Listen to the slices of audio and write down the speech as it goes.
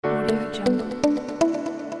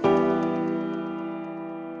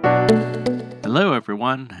Hello,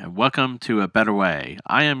 everyone, and welcome to A Better Way.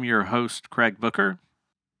 I am your host, Craig Booker.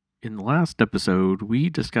 In the last episode, we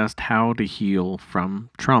discussed how to heal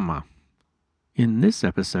from trauma. In this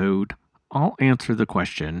episode, I'll answer the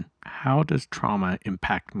question, how does trauma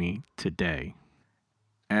impact me today?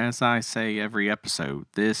 As I say every episode,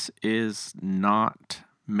 this is not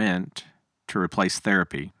meant to replace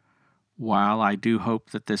therapy. While I do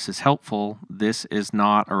hope that this is helpful, this is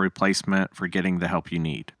not a replacement for getting the help you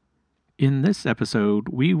need. In this episode,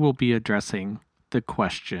 we will be addressing the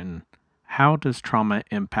question, how does trauma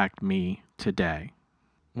impact me today?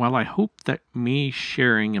 While I hope that me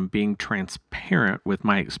sharing and being transparent with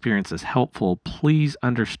my experience is helpful, please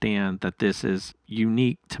understand that this is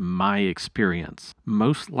unique to my experience.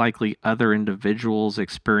 Most likely other individuals'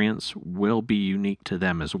 experience will be unique to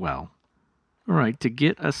them as well. All right, to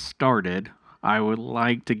get us started, I would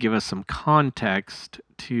like to give us some context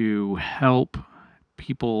to help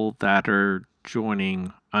people that are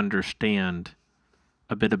joining understand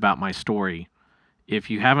a bit about my story. If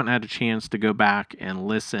you haven't had a chance to go back and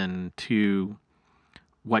listen to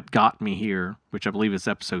what got me here, which I believe is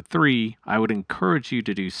episode 3, I would encourage you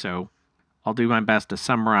to do so. I'll do my best to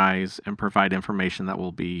summarize and provide information that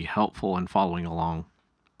will be helpful in following along.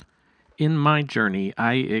 In my journey,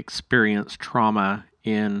 I experienced trauma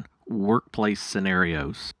in workplace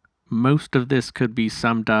scenarios. Most of this could be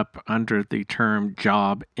summed up under the term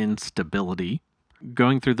job instability.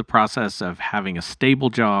 Going through the process of having a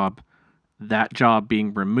stable job, that job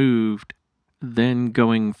being removed, then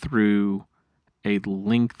going through a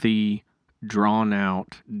lengthy,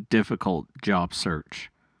 drawn-out, difficult job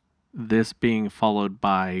search. This being followed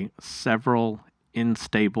by several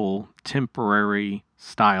unstable, temporary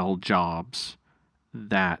style jobs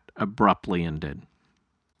that abruptly ended.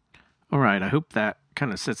 All right, I hope that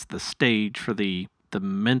kind of sets the stage for the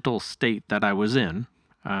mental state that I was in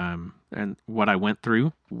and what I went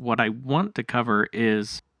through. What I want to cover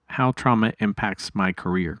is how trauma impacts my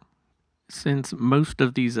career. Since most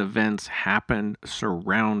of these events happened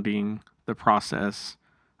surrounding the process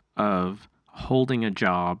of holding a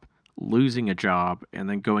job, losing a job, and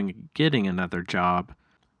then going and getting another job,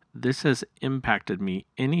 this has impacted me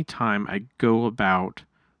anytime I go about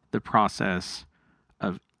the process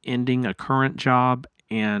of ending a current job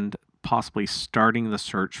and possibly starting the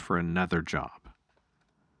search for another job.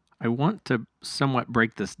 I want to somewhat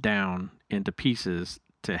break this down into pieces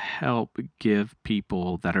to help give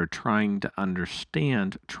people that are trying to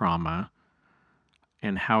understand trauma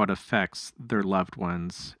and how it affects their loved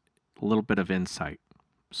ones a little bit of insight.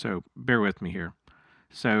 So bear with me here.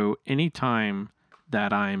 So anytime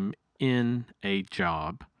that I'm in a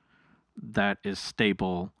job that is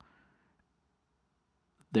stable,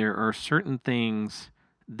 there are certain things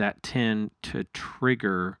that tend to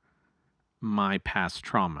trigger my past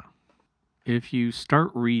trauma. If you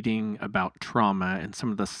start reading about trauma and some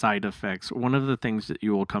of the side effects, one of the things that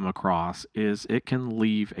you will come across is it can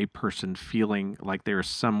leave a person feeling like they're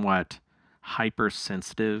somewhat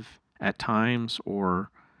hypersensitive at times,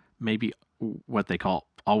 or maybe what they call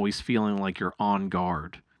always feeling like you're on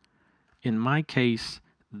guard. In my case,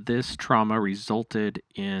 this trauma resulted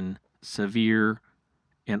in severe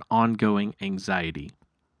and ongoing anxiety.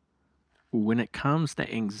 When it comes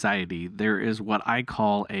to anxiety, there is what I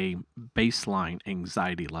call a baseline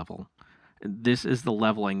anxiety level. This is the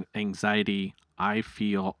level of anxiety I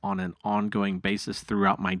feel on an ongoing basis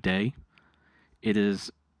throughout my day. It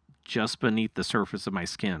is just beneath the surface of my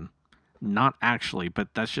skin. Not actually,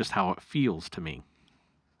 but that's just how it feels to me.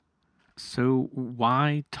 So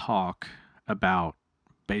why talk about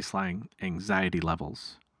baseline anxiety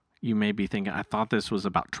levels? You may be thinking, I thought this was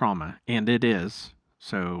about trauma, and it is,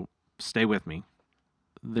 so stay with me.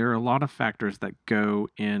 There are a lot of factors that go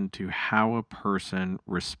into how a person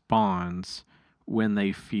responds when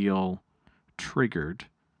they feel triggered.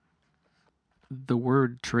 The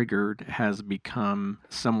word triggered has become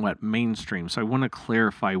somewhat mainstream, so I want to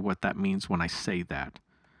clarify what that means when I say that.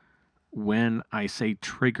 When I say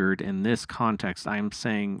triggered in this context, I'm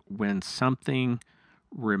saying when something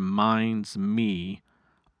reminds me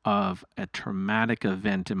of a traumatic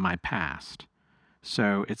event in my past.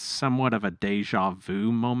 So it's somewhat of a deja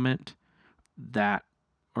vu moment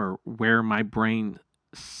or where my brain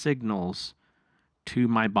signals to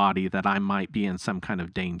my body that I might be in some kind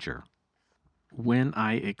of danger. When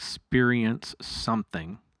I experience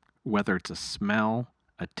something, whether it's a smell,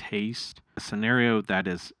 a taste, a scenario that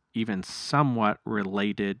is even somewhat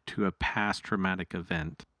related to a past traumatic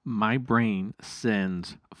event, my brain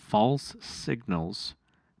sends false signals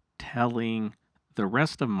telling the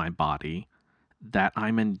rest of my body that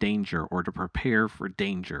I'm in danger or to prepare for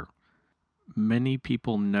danger. Many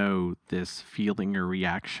people know this feeling or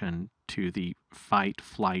reaction to the fight,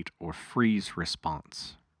 flight, or freeze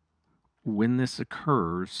response. When this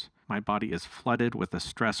occurs, my body is flooded with a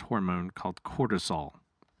stress hormone called cortisol.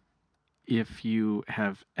 If you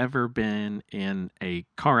have ever been in a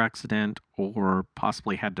car accident or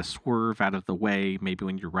possibly had to swerve out of the way, maybe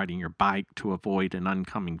when you're riding your bike to avoid an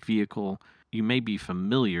oncoming vehicle, you may be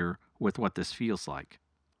familiar with what this feels like.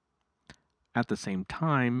 At the same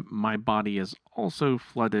time, my body is also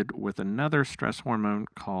flooded with another stress hormone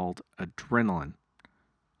called adrenaline,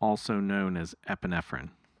 also known as epinephrine.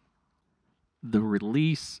 The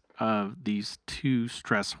release of these two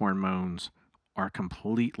stress hormones are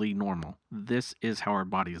completely normal. This is how our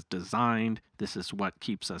body is designed. This is what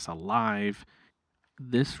keeps us alive.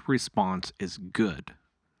 This response is good.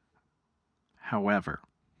 However,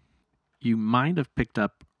 you might have picked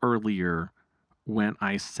up earlier when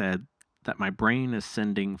I said that my brain is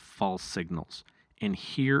sending false signals. And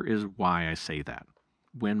here is why I say that.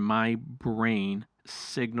 When my brain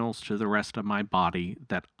signals to the rest of my body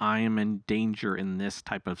that I am in danger in this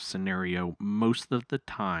type of scenario, most of the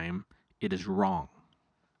time it is wrong.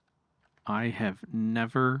 I have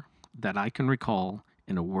never, that I can recall,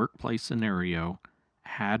 in a workplace scenario,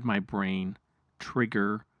 had my brain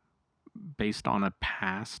trigger based on a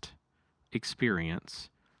past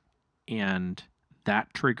experience and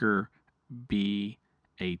that trigger be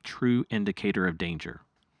a true indicator of danger.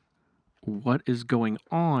 What is going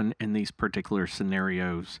on in these particular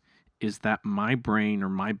scenarios is that my brain or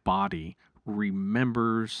my body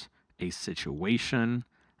remembers a situation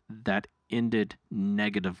that ended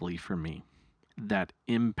negatively for me, that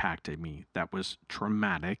impacted me, that was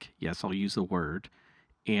traumatic, yes, I'll use the word,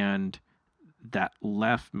 and that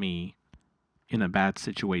left me in a bad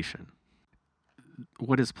situation.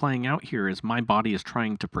 What is playing out here is my body is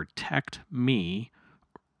trying to protect me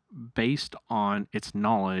based on its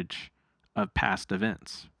knowledge of past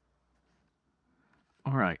events.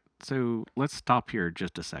 All right, so let's stop here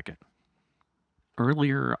just a second.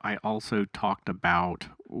 Earlier, I also talked about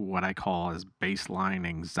what I call as baseline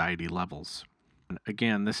anxiety levels. And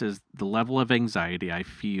again, this is the level of anxiety I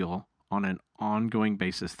feel on an ongoing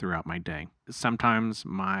basis throughout my day. Sometimes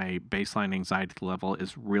my baseline anxiety level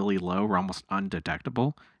is really low or almost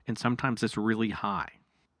undetectable, and sometimes it's really high.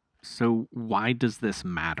 So why does this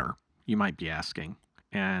matter? You might be asking,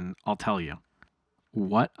 and I'll tell you.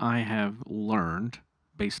 What I have learned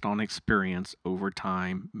based on experience over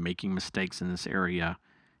time, making mistakes in this area,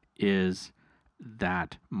 is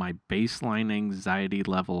that my baseline anxiety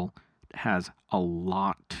level has a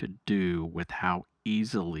lot to do with how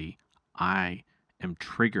easily I am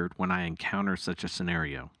triggered when I encounter such a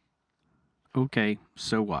scenario. Okay,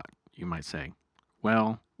 so what, you might say?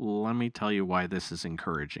 Well, let me tell you why this is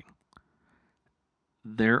encouraging.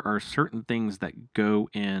 There are certain things that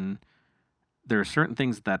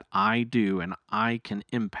I do and I can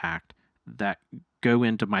impact that go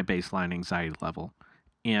into my baseline anxiety level.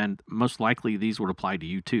 And most likely these would apply to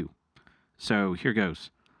you too. So here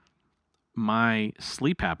goes. My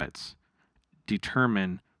sleep habits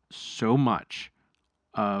determine so much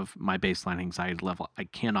of my baseline anxiety level. I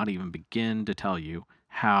cannot even begin to tell you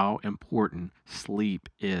how important sleep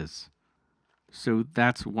is. So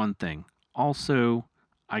that's one thing. Also,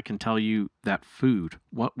 I can tell you that food,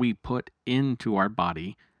 what we put into our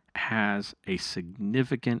body, has a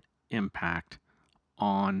significant impact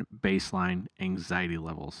on baseline anxiety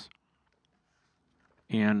levels.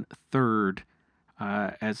 And third,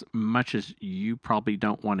 as much as you probably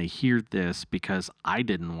don't want to hear this because I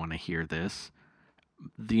didn't want to hear this,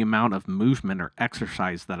 the amount of movement or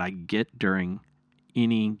exercise that I get during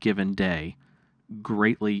any given day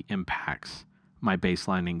greatly impacts my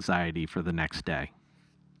baseline anxiety for the next day.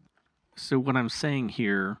 So what I'm saying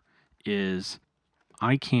here is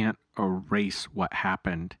I can't erase what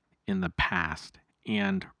happened in the past,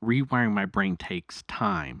 and rewiring my brain takes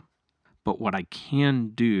time. But what I can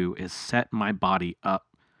do is set my body up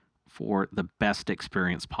for the best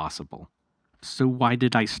experience possible. So why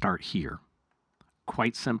did I start here?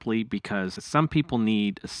 Quite simply because some people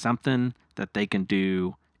need something that they can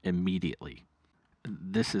do immediately.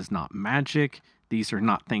 This is not magic. These are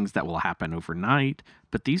not things that will happen overnight,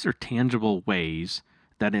 but these are tangible ways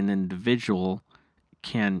that an individual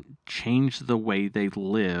can change the way they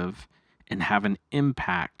live and have an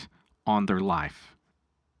impact on their life.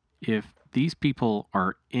 If these people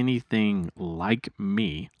are anything like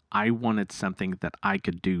me, I wanted something that I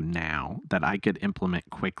could do now, that I could implement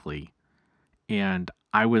quickly. And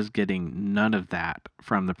I was getting none of that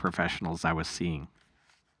from the professionals I was seeing.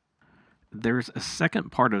 there's a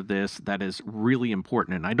second part of this that is really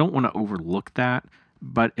important, and I don't want to overlook that,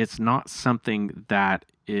 but it's not something that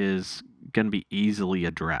is going to be easily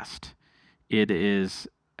addressed. It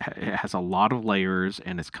has a lot of layers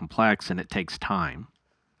and it's complex and it takes time.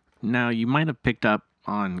 Now, you might have picked up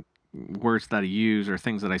on words that I use or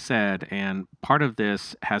things that I said, and part of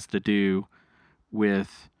this has to do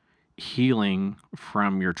with healing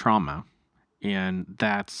from your trauma, and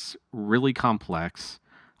that's really complex.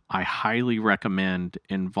 I highly recommend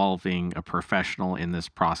involving a professional in this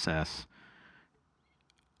process.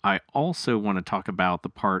 I also want to talk about the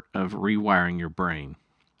part of rewiring your brain.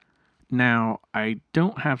 Now, I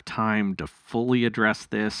don't have time to fully address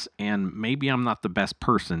this, and maybe I'm not the best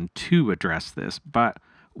person to address this, but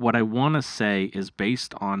what I want to say is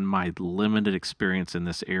based on my limited experience in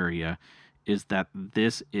this area, is that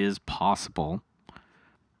this is possible.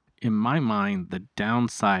 In my mind, the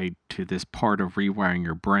downside to this part of rewiring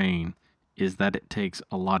your brain is that it takes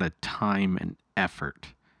a lot of time and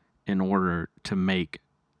effort in order to make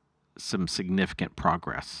some significant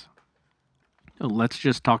progress. Let's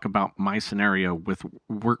just talk about my scenario with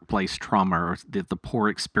workplace trauma or the poor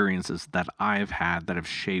experiences that I've had that have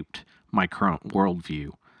shaped my current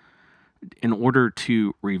worldview. In order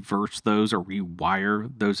to reverse those or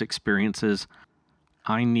rewire those experiences,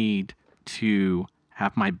 I need to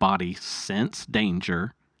have my body sense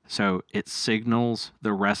danger. So it signals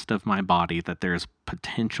the rest of my body that there's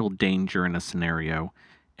potential danger in a scenario.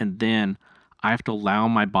 And then I have to allow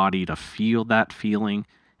my body to feel that feeling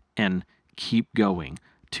and keep going,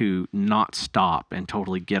 to not stop and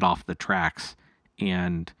totally get off the tracks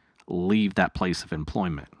and leave that place of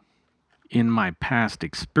employment. In my past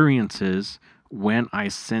experiences, when I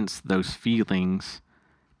sensed those feelings,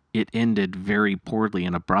 it ended very poorly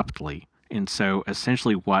and abruptly. And so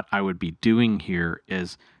essentially what I would be doing here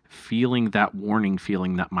is feeling that warning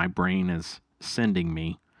feeling that my brain is sending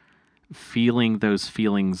me, feeling those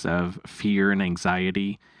feelings of fear and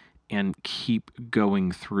anxiety, and keep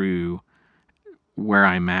going through where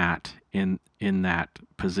I'm at in that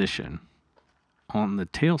position. On the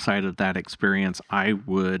tail side of that experience, I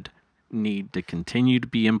would need to continue to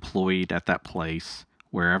be employed at that place,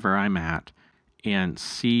 wherever I'm at, and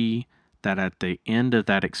see that at the end of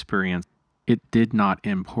that experience, it did not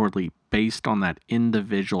end poorly based on that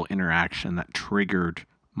individual interaction that triggered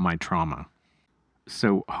my trauma.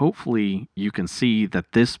 So hopefully you can see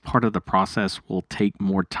that this part of the process will take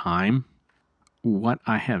more time. What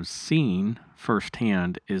I have seen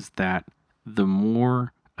firsthand is that the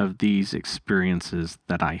more of these experiences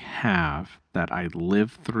that I have, that I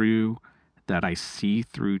live through, that I see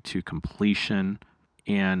through to completion,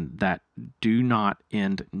 and that do not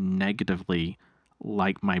end negatively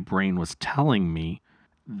like my brain was telling me,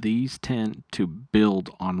 these tend to build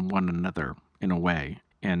on one another in a way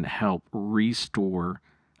and help restore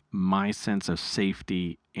my sense of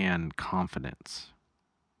safety and confidence.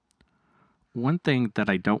 One thing that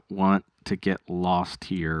I don't want to get lost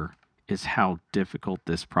here is how difficult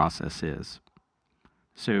this process is.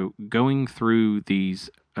 So, going through these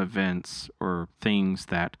events or things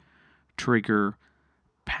that trigger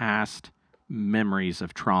past memories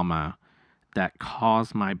of trauma that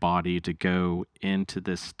cause my body to go into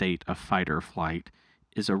this state of fight or flight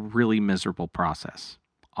is a really miserable process.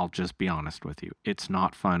 I'll just be honest with you. It's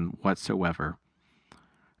not fun whatsoever.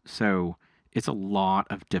 So, it's a lot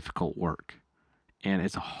of difficult work and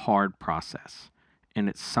it's a hard process. And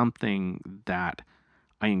it's something that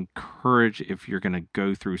I encourage, if you're going to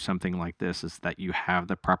go through something like this, is that you have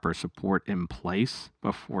the proper support in place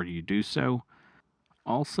before you do so.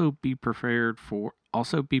 Also be prepared for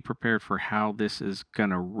how this is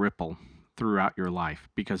going to ripple throughout your life,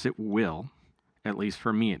 because it will. At least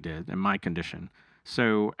for me it did in my condition.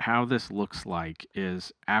 So how this looks like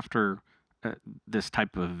is after this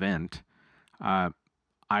type of event,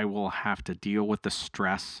 I will have to deal with the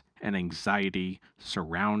stress and anxiety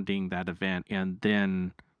surrounding that event, and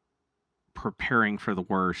then preparing for the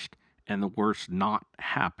worst and the worst not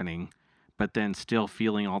happening, but then still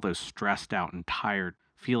feeling all those stressed out and tired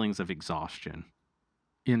feelings of exhaustion.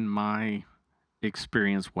 In my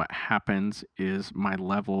experience, what happens is my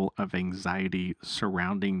level of anxiety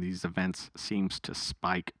surrounding these events seems to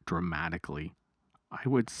spike dramatically. I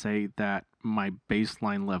would say that my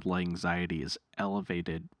baseline level of anxiety is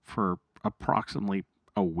elevated for approximately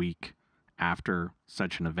a week after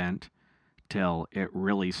such an event, till it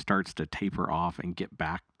really starts to taper off and get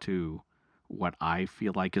back to what I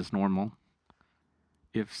feel like is normal.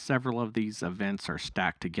 If several of these events are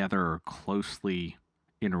stacked together or closely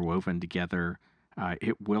interwoven together,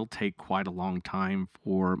 it will take quite a long time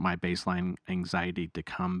for my baseline anxiety to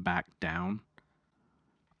come back down.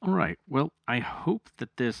 All right. Well, I hope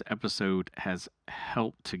that this episode has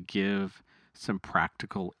helped to give some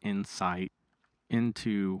practical insight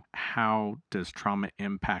into how does trauma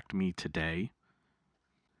impact me today.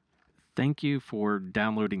 Thank you for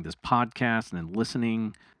downloading this podcast and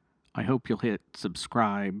listening. I hope you'll hit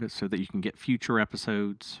subscribe so that you can get future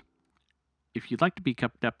episodes. If you'd like to be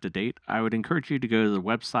kept up to date, I would encourage you to go to the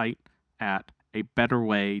website at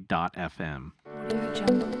abetterway.fm. Audio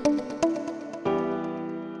Jungle.